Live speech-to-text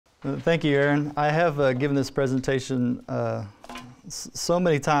Thank you, Aaron. I have given this presentation so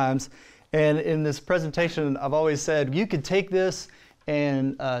many times, and in this presentation I've always said you could take this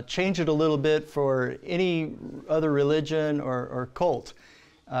and change it a little bit for any other religion or cult,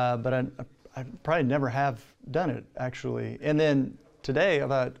 but I probably never have done it, actually. And then today I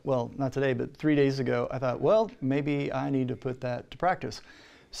thought, well, not today, but 3 days ago, I thought, well, maybe I need to put that to practice.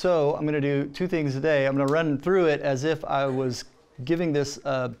 So I'm going to do two things today. I'm going to run through it as if I was giving this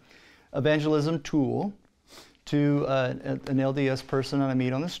evangelism tool to an LDS person I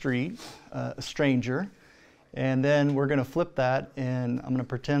meet on the street, a stranger, and then we're going to flip that, and I'm going to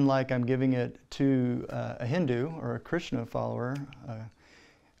pretend like I'm giving it to a Hindu or a Krishna follower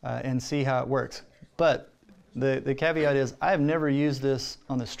and see how it works. But the caveat is I have never used this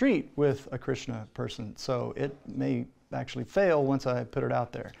on the street with a Krishna person, so it may actually fail once I put it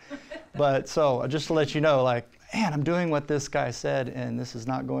out there. But so just to let you know, like, man, I'm doing what this guy said, and this is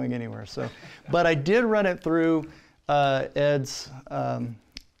not going anywhere. So, but I did run it through Ed's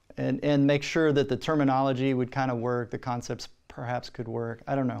and make sure that the terminology would kind of work, the concepts perhaps could work.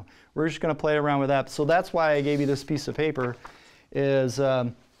 I don't know. We're just going to play around with that. So that's why I gave you this piece of paper. Is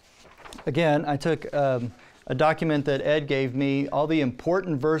again, I took a document that Ed gave me, all the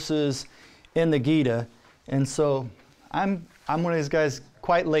important verses in the Gita, and so I'm one of these guys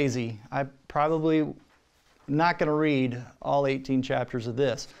quite lazy. I probably not going to read all 18 chapters of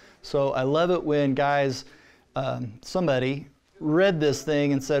this. So I love it when guys, somebody read this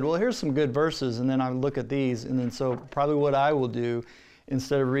thing and said, well, here's some good verses, and then I look at these, and then so probably what I will do,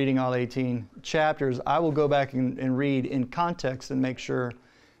 instead of reading all 18 chapters, I will go back and read in context and make sure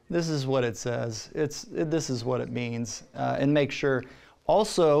this is what it says, this is what it means, and make sure.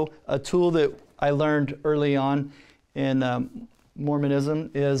 Also, a tool that I learned early on in Mormonism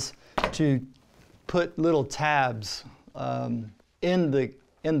is to put little tabs in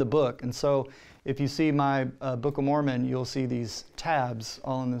the book. And so if you see my Book of Mormon, you'll see these tabs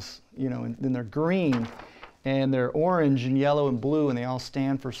all in this, and they're green, and they're orange and yellow and blue, and they all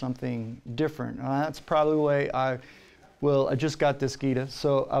stand for something different. That's probably the way I just got this Gita,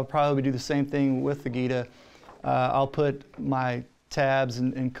 so I'll probably do the same thing with the Gita. I'll put my tabs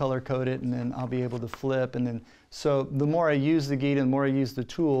and color code it, and then I'll be able to flip, and then so the more I use the Gita, the more I use the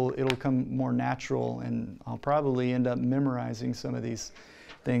tool, it'll come more natural, and I'll probably end up memorizing some of these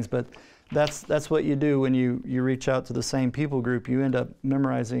things. But that's what you do when you reach out to the same people group. You end up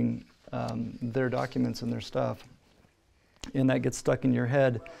memorizing their documents and their stuff, and that gets stuck in your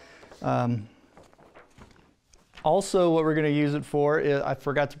head. Also, what we're going to use it for is, I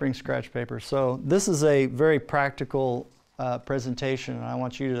forgot to bring scratch paper. So this is a very practical presentation, and I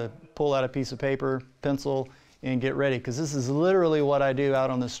want you to pull out a piece of paper, pencil, and get ready, because this is literally what I do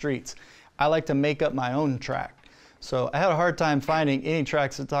out on the streets. I like to make up my own tract. So I had a hard time finding any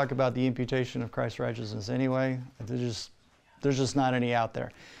tracts that talk about the imputation of Christ's righteousness anyway. There's just not any out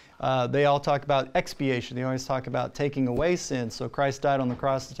there. They all talk about expiation. They always talk about taking away sin. So Christ died on the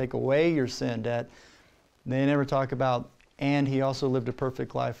cross to take away your sin debt. They never talk about, and he also lived a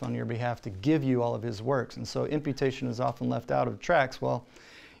perfect life on your behalf to give you all of his works. And so imputation is often left out of tracts. Well,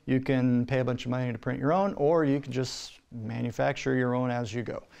 you can pay a bunch of money to print your own, or you can just manufacture your own as you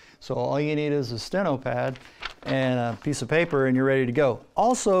go. So all you need is a steno pad and a piece of paper, and you're ready to go.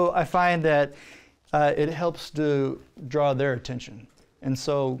 Also, I find that it helps to draw their attention. And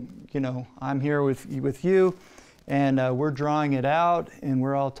so, I'm here with you, and we're drawing it out, and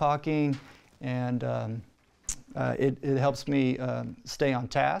we're all talking, and it helps me stay on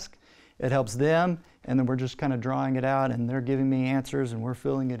task. It helps them, and then we're just kind of drawing it out, and they're giving me answers, and we're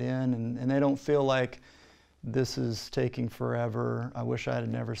filling it in, and they don't feel like this is taking forever. I wish I had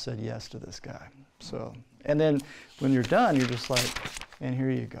never said yes to this guy. So, and then when you're done, you're just like, and here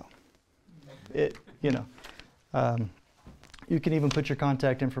you go. You can even put your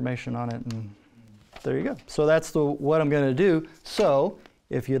contact information on it, and there you go. So that's what I'm going to do. So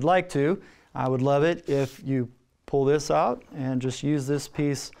if you'd like to, I would love it if you pull this out and just use this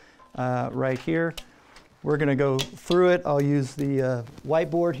piece right here. We're going to go through it. I'll use the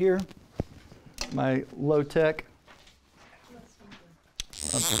whiteboard here, my low-tech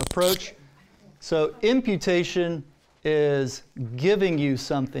approach. So imputation is giving you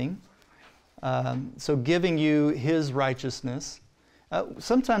something. So giving you his righteousness.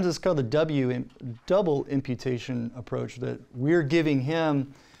 Sometimes it's called the double imputation approach, that we're giving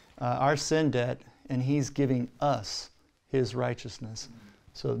him our sin debt, and he's giving us his righteousness.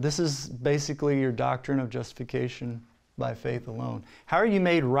 So this is basically your doctrine of justification by faith alone. How are you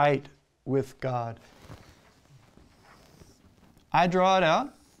made right with God? I draw it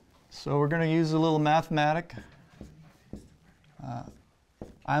out. So we're going to use a little mathematic.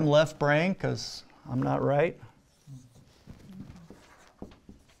 I'm left brain because I'm not right.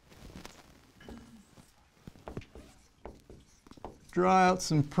 Draw out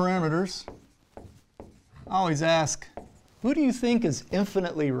some perimeters. I always ask, who do you think is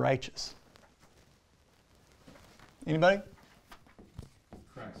infinitely righteous? Anybody?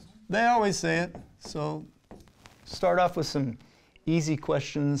 Christ. They always say it. So start off with some easy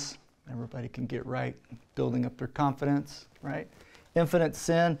questions everybody can get right, building up their confidence, right? Infinite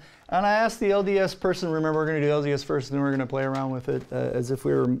sin. And I asked the LDS person, remember we're going to do LDS first, and then we're going to play around with it as if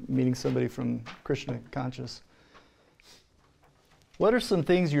we were meeting somebody from Krishna conscious. What are some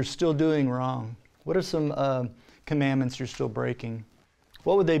things you're still doing wrong? What are some commandments you're still breaking?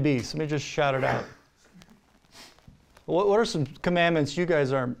 What would they be? Somebody just shout it out. What are some commandments you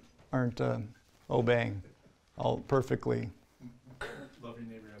guys aren't obeying all perfectly? Love your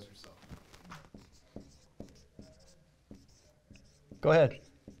neighbor as yourself. Go ahead.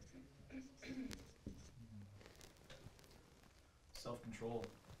 Self-control.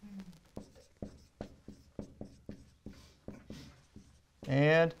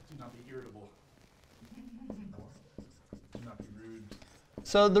 And? Do not be irritable. Do not be rude.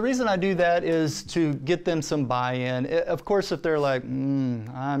 So the reason I do that is to get them some buy-in. Of course, if they're like,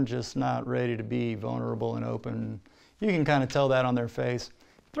 I'm just not ready to be vulnerable and open, you can kind of tell that on their face.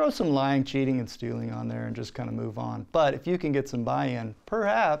 Throw some lying, cheating, and stealing on there and just kind of move on. But if you can get some buy-in,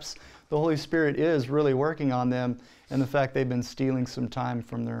 perhaps the Holy Spirit is really working on them and the fact they've been stealing some time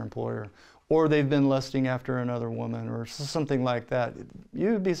from their employer, or they've been lusting after another woman, or something like that.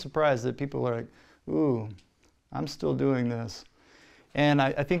 You would be surprised that people are like, ooh, I'm still doing this. And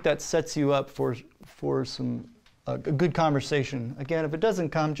I think that sets you up for some a good conversation. Again, if it doesn't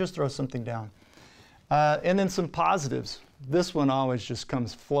come, just throw something down. And then some positives. This one always just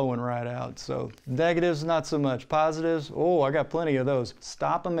comes flowing right out. So negatives, not so much. Positives, oh, I got plenty of those.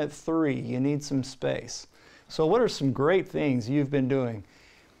 Stop them at 3. You need some space. So what are some great things you've been doing?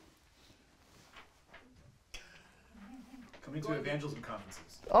 Coming to evangelism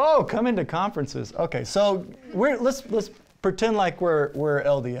conferences. Oh, coming to conferences. Okay, so let's pretend like we're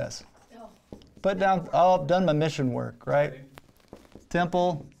LDS. Put down, I've done my mission work, right? Tithing.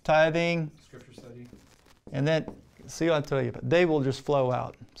 Temple, tithing, Scripture study. and then, see what I'll tell you, they will just flow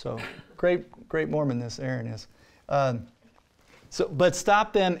out. So, great Mormon this Aaron is. But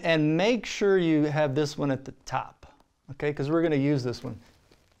stop them and make sure you have this one at the top, okay? Because we're going to use this one.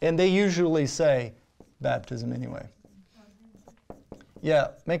 And they usually say baptism anyway. Yeah,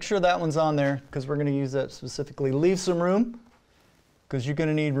 make sure that one's on there because we're going to use that specifically. Leave some room because you're going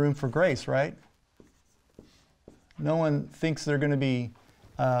to need room for grace, right? No one thinks they're going to be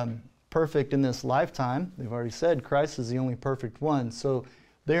perfect in this lifetime. They've already said Christ is the only perfect one. So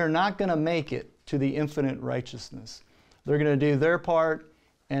they are not going to make it to the infinite righteousness. They're going to do their part,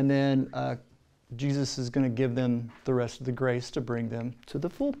 and then Jesus is going to give them the rest of the grace to bring them to the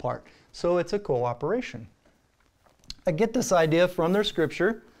full part. So it's a cooperation. I get this idea from their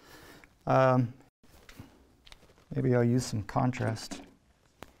scripture. Maybe I'll use some contrast.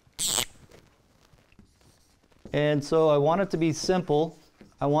 And so I want it to be simple.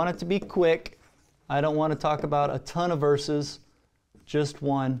 I want it to be quick. I don't want to talk about a ton of verses, just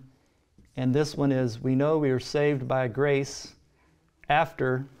one. And this one is, we know we are saved by grace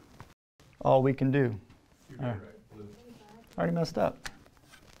after all we can do. You're right. Blue. Already messed up.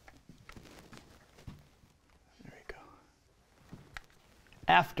 There you go.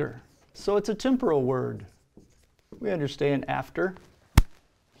 After. So it's a temporal word. We understand after.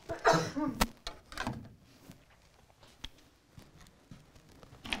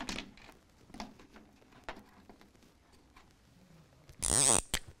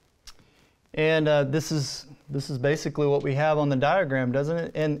 And this is basically what we have on the diagram, doesn't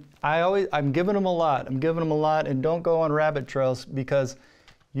it? And I'm giving them a lot. And don't go on rabbit trails because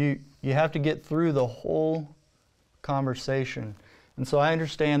you have to get through the whole conversation. And so I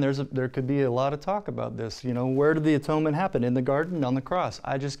understand there could be a lot of talk about this. You know, where did the atonement happen? In the garden, on the cross.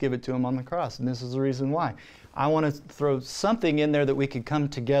 I just give it to him on the cross, and this is the reason why. I want to throw something in there that we could come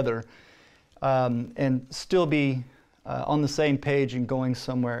together and still be on the same page and going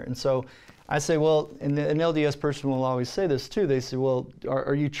somewhere. And so I say, well, and an LDS person will always say this too. They say, well,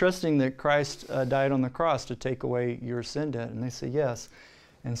 are you trusting that Christ died on the cross to take away your sin debt? And they say, yes.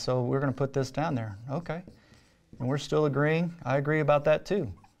 And so we're going to put this down there. Okay. And we're still agreeing. I agree about that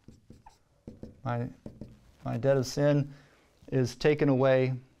too. My debt of sin is taken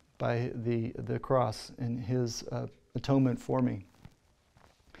away by the cross and his atonement for me.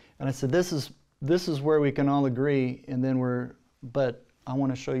 And I said, this is where we can all agree, and then but I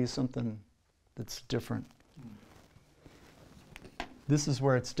want to show you something that's different. this is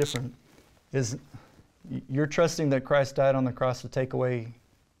where it's different. Is you're trusting that Christ died on the cross to take away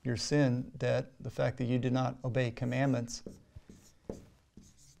your sin debt, the fact that you did not obey commandments.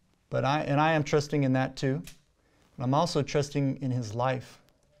 But I am trusting in that too. But I'm also trusting in his life.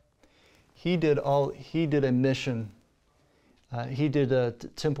 He did a mission. He did a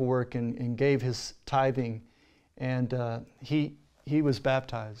temple work and gave his tithing, and he was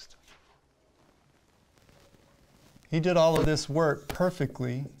baptized. He did all of this work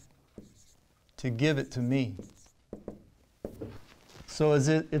perfectly to give it to me. So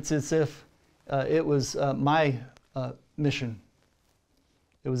it's as if it was my mission.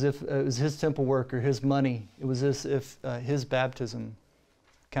 It was if it was his temple work or his money. It was as if his baptism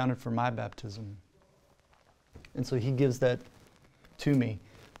counted for my baptism. And so he gives that to me.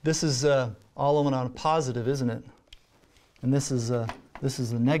 This is all on a positive, isn't it? And this is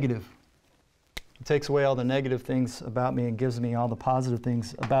the negative. He takes away all the negative things about me and gives me all the positive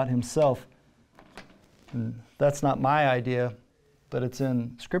things about himself. And that's not my idea, but it's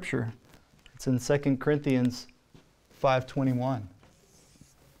in Scripture. It's in 2 Corinthians 5:21.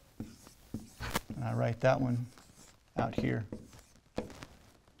 And I write that one out here.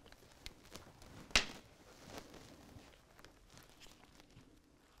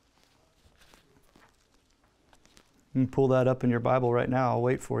 You can pull that up in your Bible right now. I'll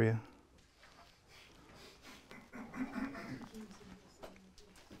wait for you.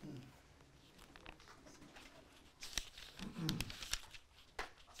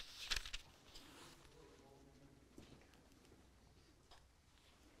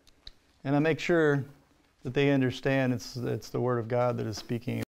 And I make sure that they understand it's the Word of God that is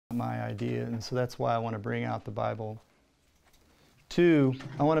speaking, my idea. And so that's why I want to bring out the Bible. 2,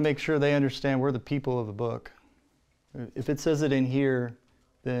 I want to make sure they understand we're the people of the book. If it says it in here,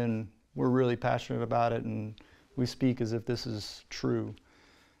 then we're really passionate about it and we speak as if this is true.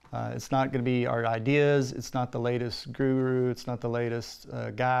 It's not going to be our ideas. It's not the latest guru. It's not the latest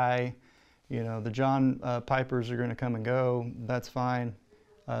guy. You know, the John Pipers are going to come and go. That's fine.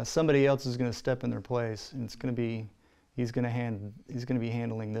 Somebody else is going to step in their place, and it's going to be he's going to be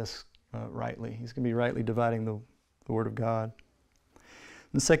handling this rightly. He's going to be rightly dividing the Word of God.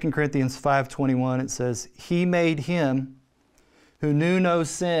 In 2 Corinthians 5:21, it says, "He made him who knew no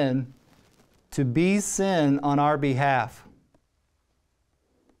sin to be sin on our behalf."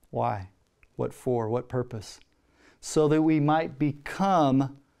 Why? What for? What purpose? So that we might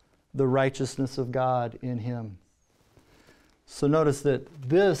become the righteousness of God in him. So notice that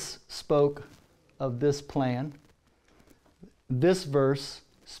this spoke of this plan. This verse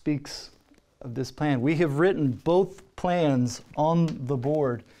speaks of this plan. We have written both plans on the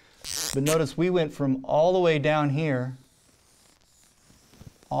board. But notice we went from all the way down here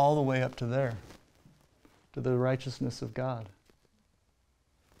all the way up to there, to the righteousness of God.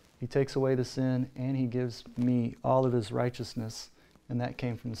 He takes away the sin and he gives me all of his righteousness. And that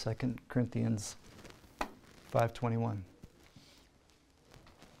came from 2 Corinthians 5:21.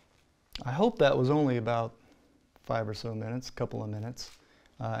 I hope that was only about 5 or so minutes, a couple of minutes.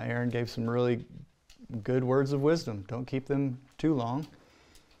 Aaron gave some really good words of wisdom. Don't keep them too long.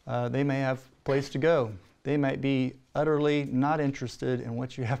 They may have a place to go. They might be utterly not interested in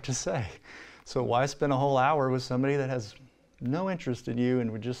what you have to say. So why spend a whole hour with somebody that has no interest in you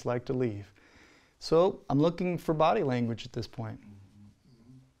and would just like to leave? So I'm looking for body language at this point.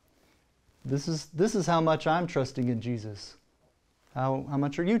 This is how much I'm trusting in Jesus. How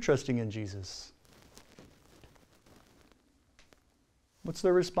much are you trusting in Jesus? What's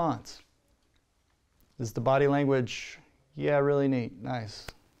their response? Is the body language, yeah, really neat, nice,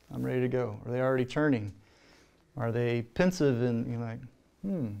 I'm ready to go? Are they already turning? Are they pensive and you're like,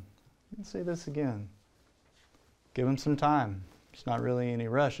 let's say this again? Give them some time. It's not really any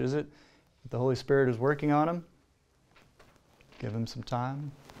rush, is it? If the Holy Spirit is working on them, give them some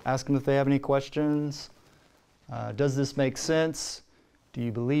time. Ask them if they have any questions. Does this make sense? Do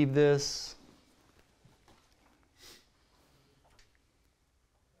you believe this?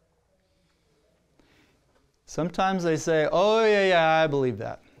 Sometimes they say, oh, yeah, I believe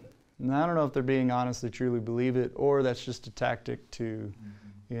that. And I don't know if they're being honest, they truly believe it, or that's just a tactic to,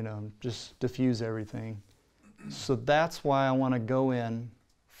 just diffuse everything. So that's why I want to go in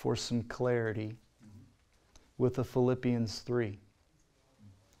for some clarity with the Philippians 3.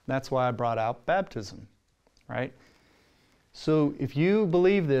 That's why I brought out baptism, right? So if you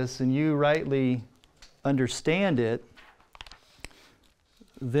believe this and you rightly understand it,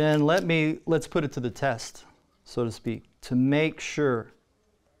 then let's put it to the test, so to speak, to make sure.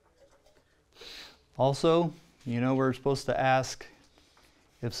 Also, we're supposed to ask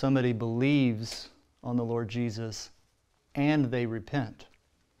if somebody believes on the Lord Jesus, and they repent.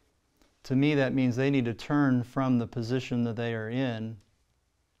 To me, that means they need to turn from the position that they are in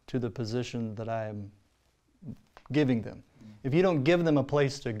to the position that I am giving them. If you don't give them a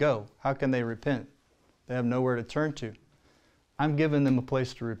place to go, how can they repent? They have nowhere to turn to. I'm giving them a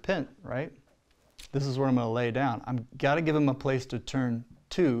place to repent, right? This is where I'm going to lay down. I've got to give them a place to turn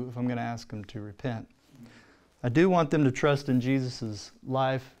to if I'm going to ask them to repent. I do want them to trust in Jesus'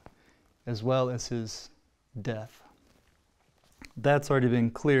 life as well as his death. That's already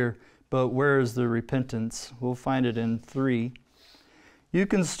been clear, but where is the repentance? We'll find it in 3. You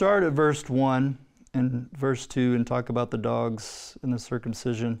can start at verse 1 and verse 2 and talk about the dogs and the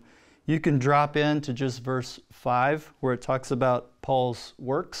circumcision. You can drop into just verse 5 where it talks about Paul's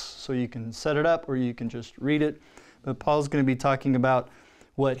works, so you can set it up or you can just read it. But Paul's going to be talking about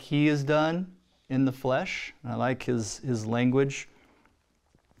what he has done in the flesh. I like his language.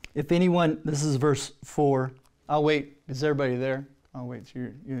 If anyone, this is verse 4. I'll wait. Is everybody there? I'll wait. So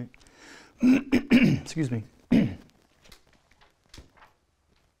you're excuse me.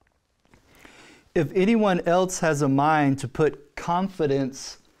 If anyone else has a mind to put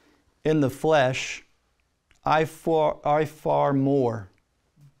confidence in the flesh, I far more.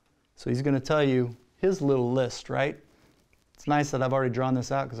 So he's going to tell you his little list, right? It's nice that I've already drawn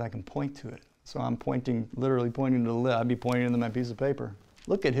this out because I can point to it. So I'm literally pointing to the list. I'd be pointing to my piece of paper.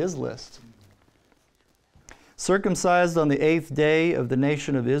 Look at his list. Circumcised on the 8th day of the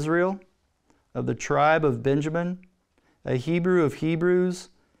nation of Israel, of the tribe of Benjamin, a Hebrew of Hebrews,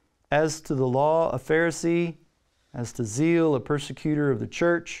 as to the law, a Pharisee, as to zeal, a persecutor of the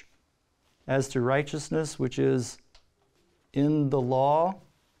church, as to righteousness, which is in the law,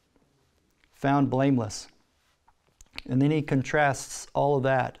 found blameless. And then he contrasts all of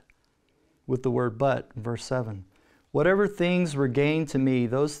that with the word but, verse 7. Whatever things were gained to me,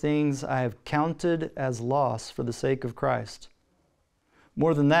 those things I have counted as loss for the sake of Christ.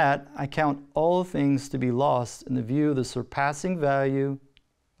 More than that, I count all things to be lost in the view of the surpassing value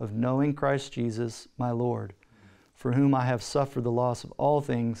of knowing Christ Jesus, my Lord, for whom I have suffered the loss of all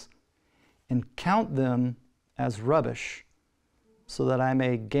things, and count them as rubbish, so that I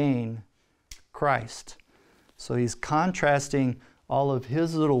may gain Christ. So he's contrasting all of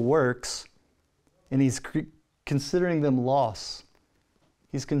his little works, and he's considering them loss.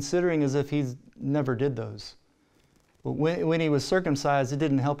 He's considering as if he's never did those. But when he was circumcised, it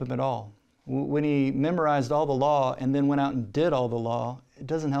didn't help him at all. When he memorized all the law and then went out and did all the law, it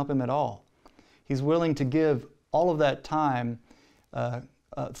doesn't help him at all. He's willing to give all of that time,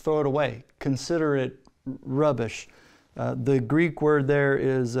 throw it away, consider it rubbish. The Greek word there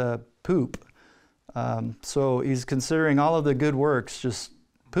is poop. So he's considering all of the good works just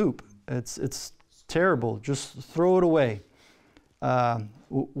poop. It's terrible. Just throw it away.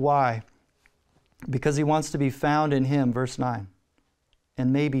 Why? Because he wants to be found in him, verse 9.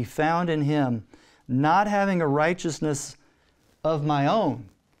 And may be found in him, not having a righteousness of my own,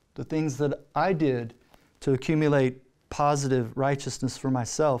 the things that I did to accumulate positive righteousness for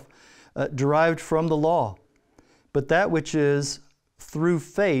myself, derived from the law, but that which is through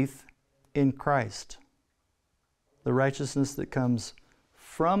faith in Christ, the righteousness that comes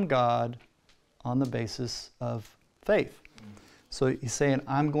from God on the basis of faith. So he's saying,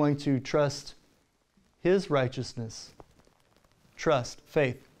 I'm going to trust his righteousness. Trust,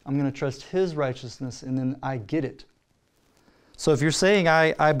 faith. I'm going to trust his righteousness, and then I get it. So if you're saying,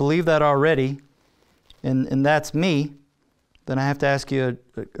 I believe that already, and that's me, then I have to ask you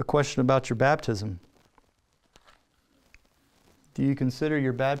a question about your baptism. Do you consider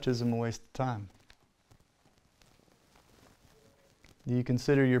your baptism a waste of time? Do you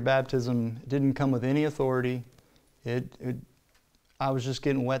consider your baptism didn't come with any authority? I was just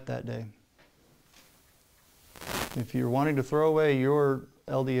getting wet that day. If you're wanting to throw away your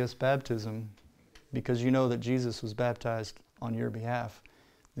LDS baptism because you know that Jesus was baptized on your behalf,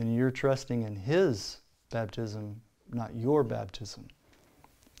 then you're trusting in his baptism, not your baptism.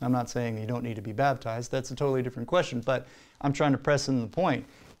 I'm not saying you don't need to be baptized. That's a totally different question, but I'm trying to press in the point.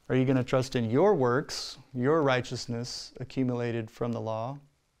 Are you going to trust in your works, your righteousness accumulated from the law?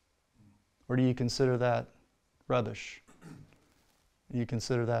 Or do you consider that rubbish? Do you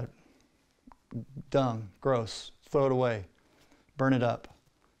consider that dung, gross, throw it away, burn it up?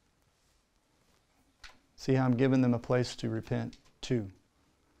 See how I'm giving them a place to repent too.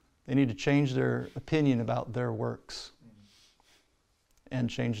 They need to change their opinion about their works and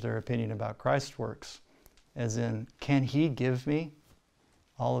change their opinion about Christ's works. As in, can he give me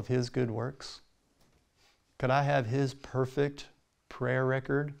all of his good works? Could I have his perfect prayer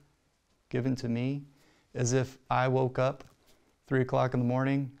record given to me as if I woke up 3 o'clock in the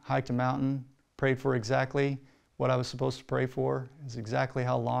morning, hiked a mountain, prayed for exactly what I was supposed to pray for, is exactly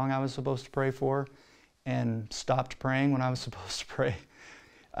how long I was supposed to pray for, and stopped praying when I was supposed to pray.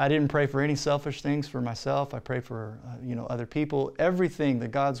 I didn't pray for any selfish things for myself. I prayed for other people. Everything that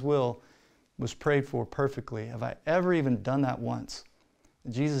God's will was prayed for perfectly. Have I ever even done that once?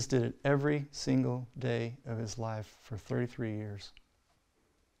 Jesus did it every single day of his life for 33 years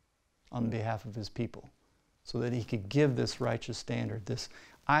on behalf of his people, so that he could give this righteous standard. This,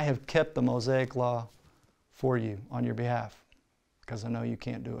 I have kept the Mosaic law for you on your behalf, because I know you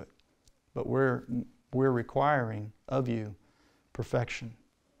can't do it. But we're requiring of you perfection.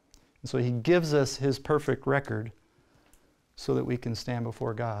 And so he gives us his perfect record so that we can stand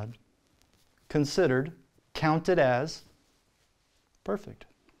before God, considered, counted as perfect.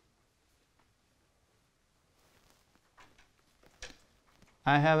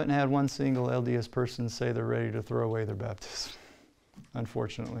 I haven't had one single LDS person say they're ready to throw away their baptism,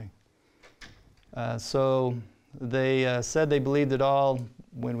 unfortunately. So they said they believed it all.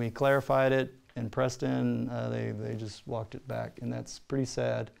 When we clarified it and pressed in, they just walked it back, and that's pretty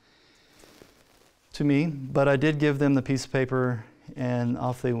sad to me. But I did give them the piece of paper, and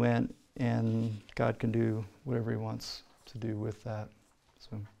off they went, and God can do whatever he wants to do with that.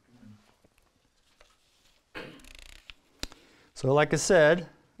 So like I said,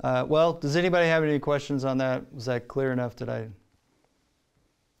 well, does anybody have any questions on that? Was that clear enough? Did I?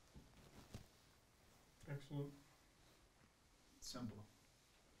 Excellent. Simple.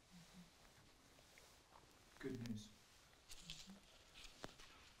 Good news.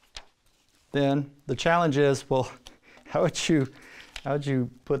 Then the challenge is, well, how would you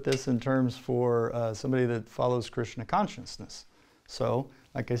put this in terms for somebody that follows Krishna consciousness? So,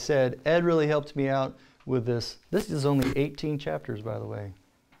 like I said, Ed really helped me out with this. This is only 18 chapters, by the way.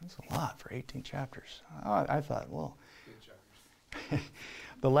 That's a lot for 18 chapters. I thought, well,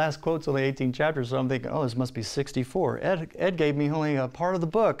 the last quote's only 18 chapters, so I'm thinking, oh, this must be 64. Ed gave me only a part of the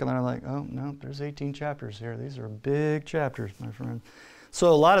book, and then I'm like, oh, no, there's 18 chapters here. These are big chapters, my friend.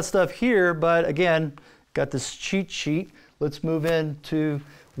 So a lot of stuff here, but again, got this cheat sheet. Let's move into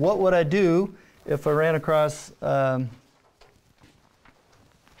what would I do if I ran across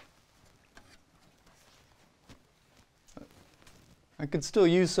I could still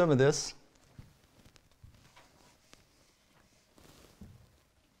use some of this.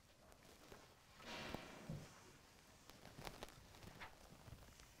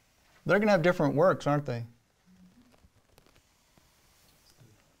 They're going to have different works, aren't they?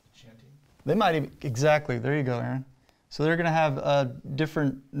 Chanting. They might even, exactly, there you go, Aaron. So they're going to have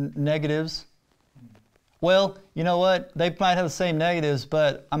different negatives. Well, you know what? They might have the same negatives,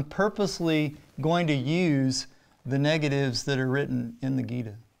 but I'm purposely going to use the negatives that are written in the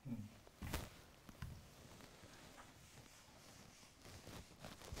Gita.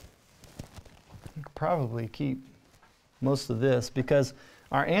 You could probably keep most of this, because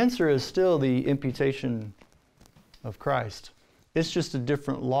our answer is still the imputation of Christ. It's just a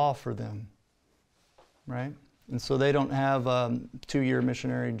different law for them, right? And so they don't have a 2-year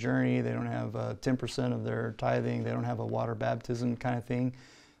missionary journey. They don't have 10% of their tithing. They don't have a water baptism kind of thing.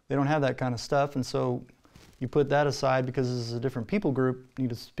 They don't have that kind of stuff. And so you put that aside, because this is a different people group. You need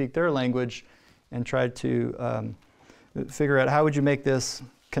to speak their language and try to figure out how would you make this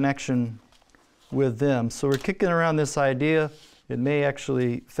connection with them. So we're kicking around this idea. It may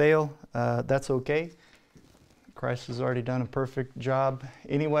actually fail. That's okay. Christ has already done a perfect job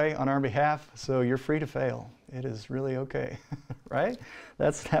anyway on our behalf, so you're free to fail. It is really okay, right?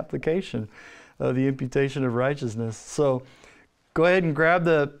 That's an application of the imputation of righteousness. So go ahead and grab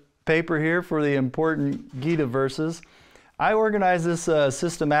the paper here for the important Gita verses. I organize this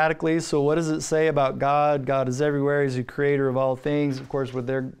systematically. So what does it say about God? God is everywhere. He's the creator of all things. Of course, what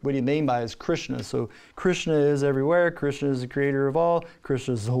do you mean by is Krishna? So Krishna is everywhere. Krishna is the creator of all.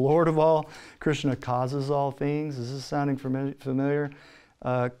 Krishna is the Lord of all. Krishna causes all things. Is this sounding familiar?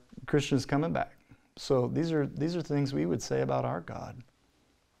 Krishna is coming back. So these are things we would say about our God.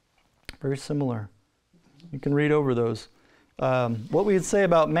 Very similar. You can read over those. What we would say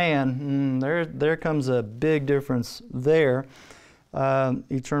about man, there comes a big difference there.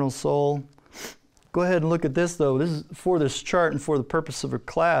 Eternal soul. Go ahead and look at this, though. This is for this chart and for the purpose of a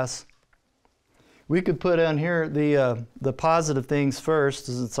class. We could put on here the positive things first,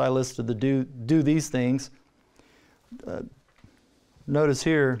 since I listed the do these things. Notice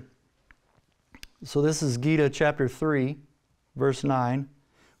here, so this is Gita chapter 3, verse 9.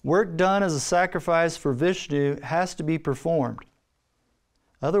 Work done as a sacrifice for Vishnu has to be performed.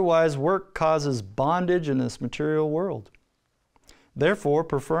 Otherwise, work causes bondage in this material world. Therefore,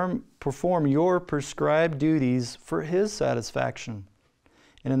 perform your prescribed duties for his satisfaction.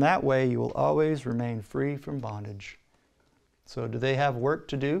 And in that way, you will always remain free from bondage. So do they have work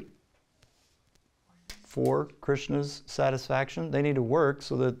to do for Krishna's satisfaction? They need to work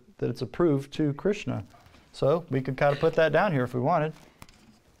so that it's approved to Krishna. So we could kind of put that down here if we wanted.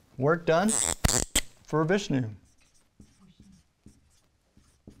 Work done for Vishnu.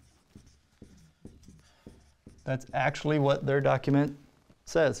 That's actually what their document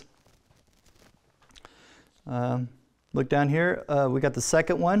says. Look down here. We got the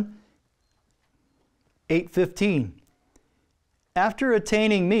second one. 8:15. After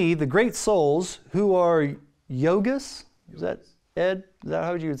attaining me, the great souls who are yogas, is that Ed? Is that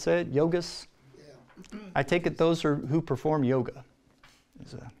how you would say it? Yogas? Yeah. I take it those are who perform yoga.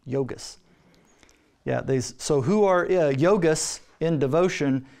 Yogas. Yeah. So who are yogas in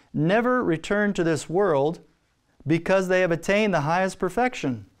devotion never return to this world because they have attained the highest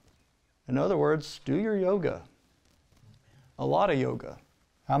perfection. In other words, do your yoga. A lot of yoga.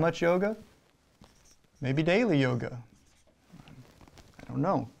 How much yoga? Maybe daily yoga. I don't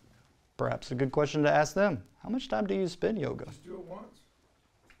know. Perhaps a good question to ask them. How much time do you spend yoga? Just do it once.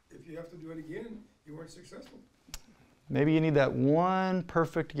 If you have to do it again, you weren't successful. Maybe you need that one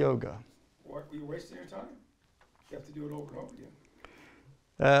perfect yoga. Or you're wasting your time. You have to do it over and over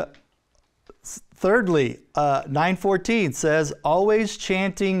again. Thirdly, 9:14 says, always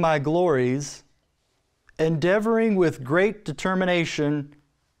chanting my glories, endeavoring with great determination,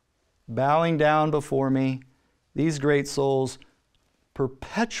 bowing down before me, these great souls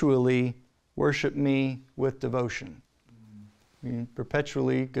perpetually worship me with devotion. I mean,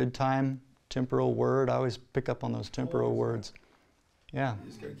 perpetually, good time, temporal word. I always pick up on those temporal words. Yeah. You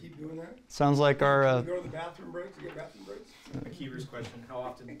just got to keep doing that. Sounds like our... you go to the bathroom breaks, you get bathroom breaks. Akiva's question, how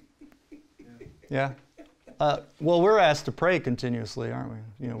often? Yeah. Well, we're asked to pray continuously, aren't we?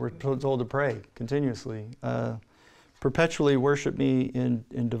 You know, we're told to pray continuously. Perpetually worship me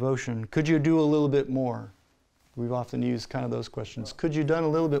in devotion. Could you do a little bit more? We've often used kind of those questions. Could you done a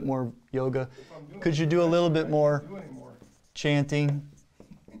little bit more yoga? Could you do a little bit more chanting?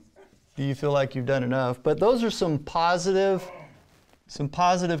 Do you feel like you've done enough? But those are some positive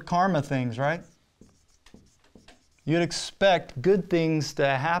karma things, right? You'd expect good things to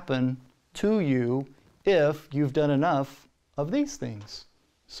happen to you if you've done enough of these things.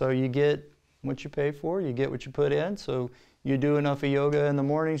 So you get what you pay for, you get what you put in. So you do enough of yoga in the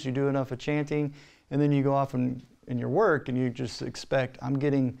mornings, you do enough of chanting, and then you go off in your work and you just expect, I'm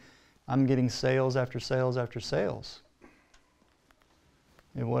getting sales after sales after sales.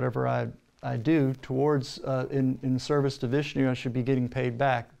 And whatever I do towards, in service to Vishnu, I should be getting paid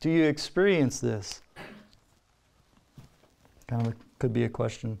back. Do you experience this? Kind of could be a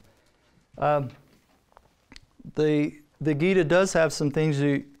question. The Gita does have some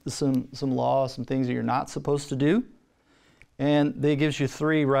things, some laws, some things that you're not supposed to do. And it gives you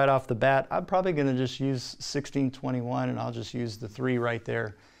 3 right off the bat. I'm probably going to just use 16:21, and I'll just use the 3 right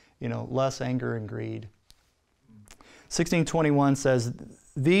there. You know, lust, anger, and greed. 16:21 says,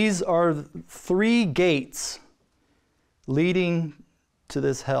 these are 3 gates leading to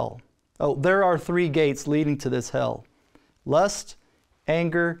this hell. Oh, there are 3 gates leading to this hell. Lust,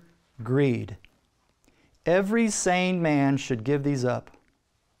 anger, greed. Every sane man should give these up,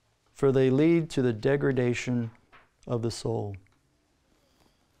 for they lead to the degradation of the soul.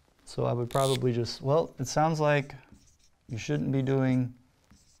 So I would probably just, well, it sounds like you shouldn't be doing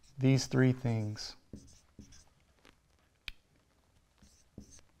these 3 things.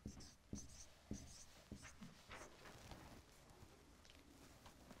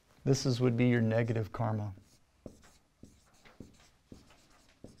 Would be your negative karma.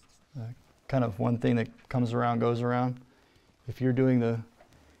 Kind of one thing that comes around goes around. If you're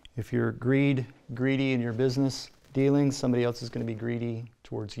greedy in your business dealings, somebody else is going to be greedy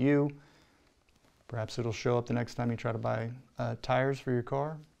towards you. Perhaps it'll show up the next time you try to buy tires for your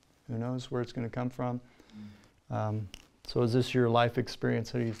car. Who knows where it's going to come from. So is this your life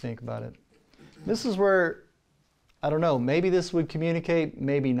experience? How do you think about it? This is where, I don't know, maybe this would communicate,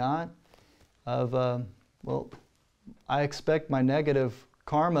 maybe not, of, well, I expect my negative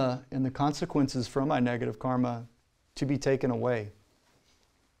karma and the consequences from my negative karma to be taken away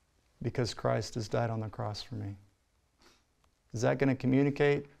because Christ has died on the cross for me. Is that going to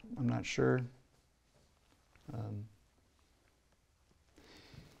communicate? I'm not sure. I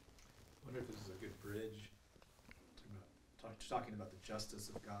wonder if this is a good bridge to talking about the justice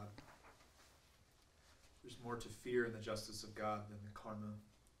of God. There's more to fear in the justice of God than the karma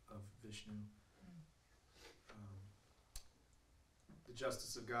of Vishnu. The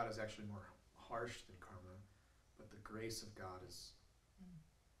justice of God is actually more harsh than karma, but the grace of God is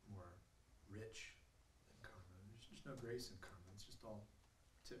more rich than karma. There's no grace in karma. It's just all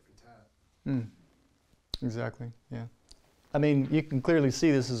tit for tat. Exactly, yeah. I mean, you can clearly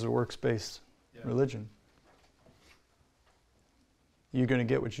see this is a works-based religion. You're going to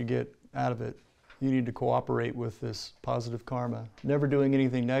get what you get out of it. You need to cooperate with this positive karma. Never doing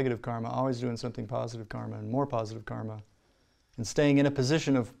anything negative karma, always doing something positive karma and more positive karma. And staying in a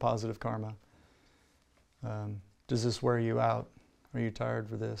position of positive karma. Does this wear you out? Are you tired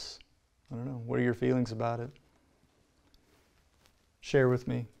for this? I don't know. What are your feelings about it? Share with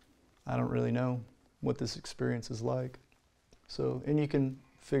me. I don't really know what this experience is like. So, and you can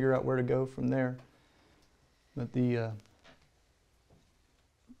figure out where to go from there. But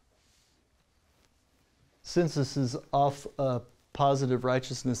since this is off positive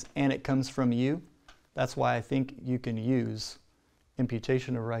righteousness and it comes from you, that's why I think you can use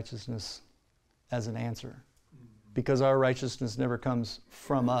imputation of righteousness as an answer. Because our righteousness never comes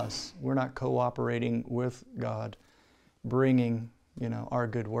from us. We're not cooperating with God, bringing, our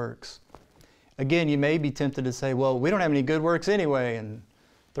good works. Again, you may be tempted to say, well, we don't have any good works anyway, and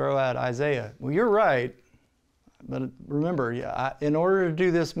throw out Isaiah. Well, you're right. But remember, in order to do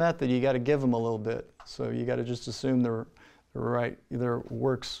this method, you got to give them a little bit. So you got to just assume their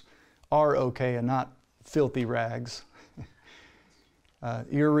works are okay and not filthy rags.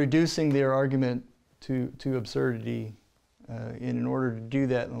 You're reducing their argument to absurdity. And in order to do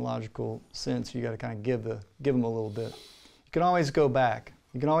that in a logical sense, you got to kind of give them a little bit. You can always go back.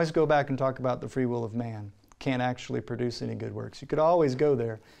 You can always go back and talk about the free will of man. Can't actually produce any good works. You could always go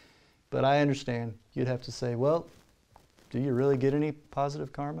there. But I understand you'd have to say, well, do you really get any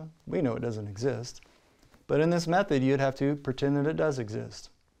positive karma? We know it doesn't exist. But in this method, you'd have to pretend that it does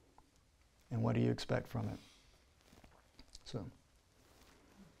exist. And what do you expect from it? So,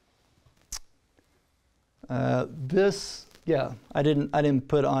 I didn't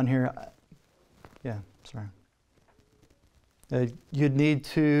put on here. Sorry. You'd need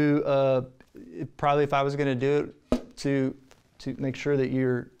to, probably if I was going to do it, to make sure that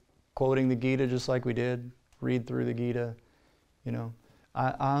you're quoting the Gita just like we did, read through the Gita,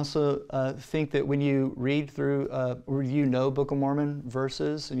 I also think that when you read through, or Book of Mormon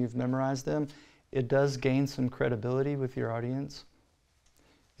verses and you've memorized them, it does gain some credibility with your audience.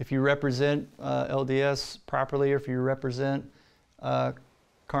 If you represent LDS properly, or if you represent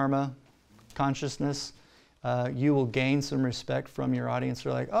karma, consciousness, you will gain some respect from your audience.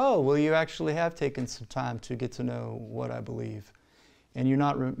 They're like, oh, well, you actually have taken some time to get to know what I believe. And you're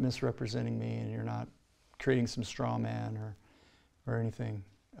not misrepresenting me, and you're not creating some straw man or anything.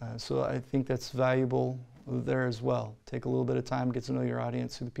 So I think that's valuable there as well. Take a little bit of time, get to know your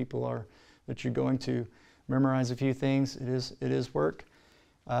audience, who the people are that you're going to. Memorize a few things. It is work.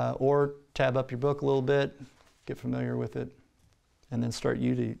 Or tab up your book a little bit, get familiar with it, and then start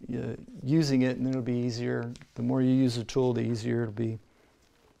using it, and then it'll be easier. The more you use the tool, the easier it'll be.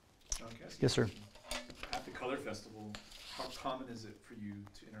 Yes, sir. At the Color Festival, how common is it for you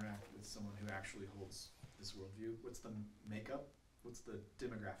to interact with someone who actually holds this worldview? What's the makeup? What's the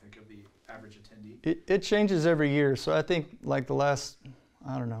demographic of the average attendee? It changes every year. So I think like the last,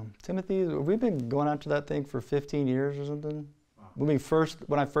 I don't know, Timothy, we've been going out to that thing for 15 years or something. Wow.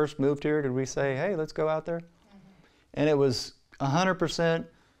 When I first moved here, did we say, hey, let's go out there? Mm-hmm. And it was 100%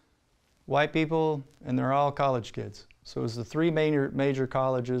 white people, and they're all college kids. So it was the three major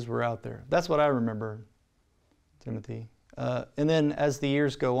colleges were out there. That's what I remember, Timothy. And then as the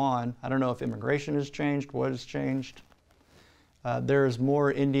years go on, I don't know if immigration has changed, what has changed. There's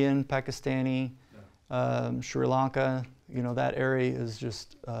more Indian, Pakistani, Sri Lanka. That area is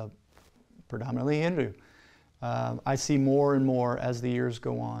just predominantly Hindu. I see more and more as the years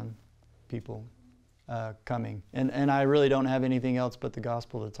go on, people coming. And I really don't have anything else but the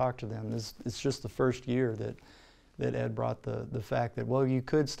gospel to talk to them. It's just the first year that Ed brought the fact that, well, you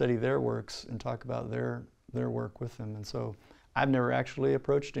could study their works and talk about their work with them. And so I've never actually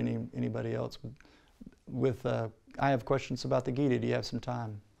approached anybody else with I have questions about the Gita. Do you have some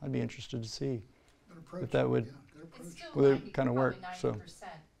time? I'd be interested to see if that would kind of work. So 90%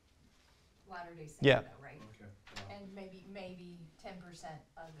 Latter-day Saint, yeah. Though, right? Okay. Wow. And maybe 10%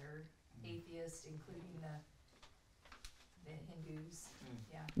 other atheists, including the Hindus.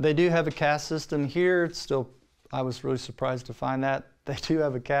 Yeah. They do have a caste system here. It's still, I was really surprised to find that they do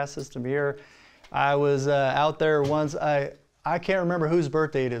have a caste system here. I was out there once. I can't remember whose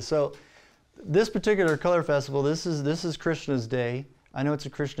birthday it is. So this particular color festival, this is Krishna's day. I know it's a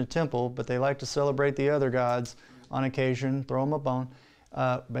Krishna temple, but they like to celebrate the other gods on occasion, throw them a bone,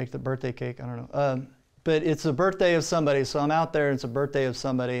 make the birthday cake, I don't know. But it's a birthday of somebody, so I'm out there and it's a birthday of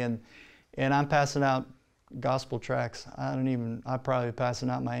somebody, and I'm passing out gospel tracts. I'm probably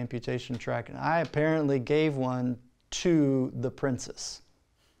passing out my imputation tract, and I apparently gave one to the princess.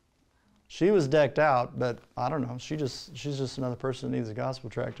 She was decked out, but I don't know. She's just another person who needs a gospel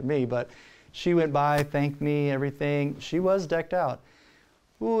tract to me. But she went by, thanked me, everything. She was decked out.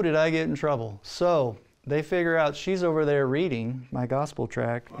 Ooh, did I get in trouble? So they figure out she's over there reading my gospel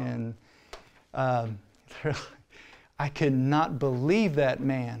tract, and I could not believe that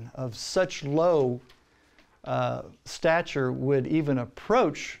man of such low stature would even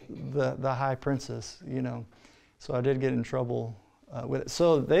approach the high princess, you know. So I did get in trouble with it.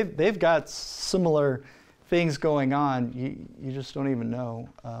 So they've got similar things going on. You just don't even know.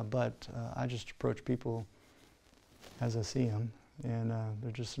 But I just approach people as I see them, and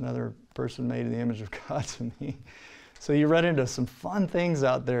they're just another person made in the image of God to me. So you run into some fun things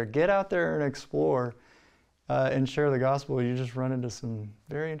out there. Get out there and explore and share the gospel. You just run into some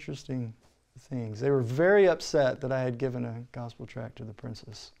very interesting things. They were very upset that I had given a gospel tract to the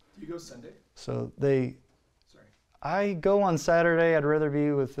princess. Do you go Sunday? So I go on Saturday. I'd rather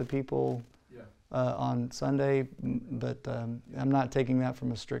be with the people on Sunday, but I'm not taking that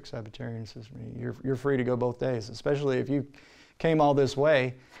from a strict Sabbatarian system. You're free to go both days, especially if you came all this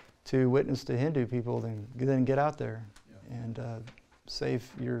way to witness to Hindu people, then get out there and save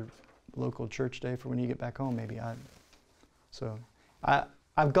your local church day for when you get back home, maybe.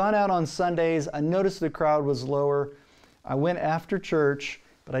 I've gone out on Sundays. I noticed the crowd was lower. I went after church,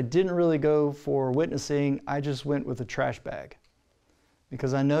 but I didn't really go for witnessing. I just went with a trash bag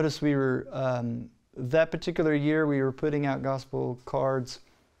because I noticed we were, that particular year, we were putting out gospel cards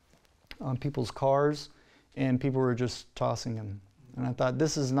on people's cars, and people were just tossing them. And I thought,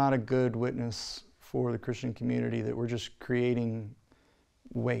 this is not a good witness for the Christian community, that we're just creating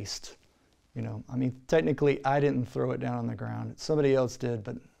waste. You know, I mean, technically, I didn't throw it down on the ground. Somebody else did,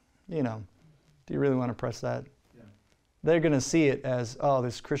 but, you know, do you really want to press that? Yeah. They're going to see it as, oh,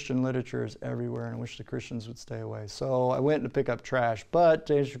 this Christian literature is everywhere, and I wish the Christians would stay away. So I went to pick up trash, but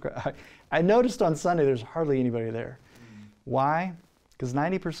I noticed on Sunday there's hardly anybody there. Mm. Why? Because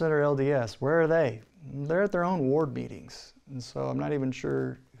 90% are LDS. Where are they? They're at their own ward meetings. And so I'm not even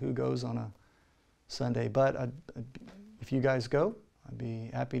sure who goes on a Sunday. But if you guys go, I'd be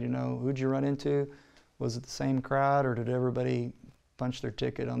happy to know, who'd you run into? Was it the same crowd, or did everybody punch their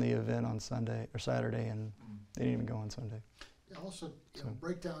ticket on the event on Sunday or Saturday and they didn't even go on Sunday? Yeah, also,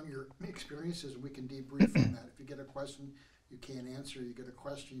 break down your experiences. We can debrief on that. If you get a question you can't answer, you get a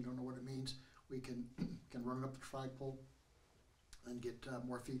question, you don't know what it means, we can run it up the flagpole and get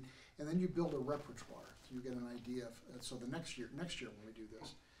more feet. And then you build a repertoire. So you get an idea of, so the next year when we do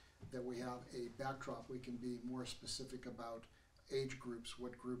this, that we have a backdrop, we can be more specific about age groups,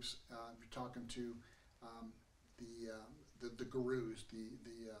 what groups you're talking to, the gurus,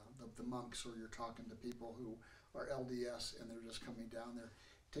 the monks, or you're talking to people who are LDS and they're just coming down there.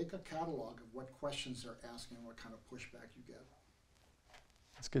 Take a catalog of what questions they're asking and what kind of pushback you get.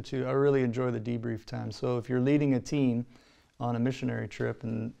 That's good too. I really enjoy the debrief time. So if you're leading a team on a missionary trip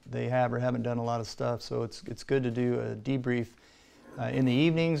and they have or haven't done a lot of stuff, so it's good to do a debrief in the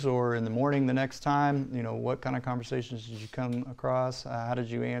evenings or in the morning the next time. You know, what kind of conversations did you come across? How did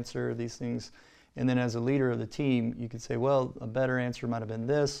you answer these things? And then as a leader of the team, you could say, well, a better answer might have been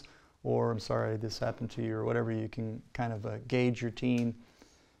this, or I'm sorry this happened to you, or whatever. You can kind of gauge your team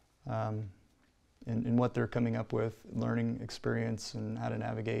in what they're coming up with, learning experience and how to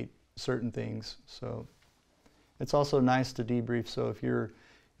navigate certain things. So it's also nice to debrief. So if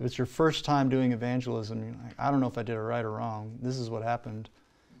it's your first time doing evangelism, you're like, I don't know if I did it right or wrong. This is what happened.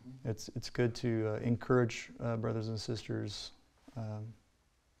 Mm-hmm. It's good to encourage brothers and sisters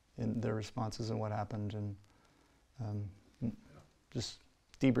in their responses and what happened, and just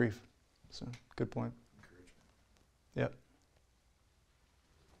debrief. So good point. Encouragement. Yep.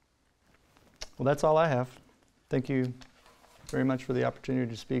 Well, that's all I have. Thank you very much for the opportunity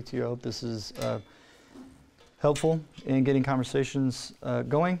to speak to you. I hope this is helpful in getting conversations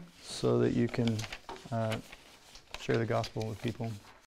going so that you can share the gospel with people.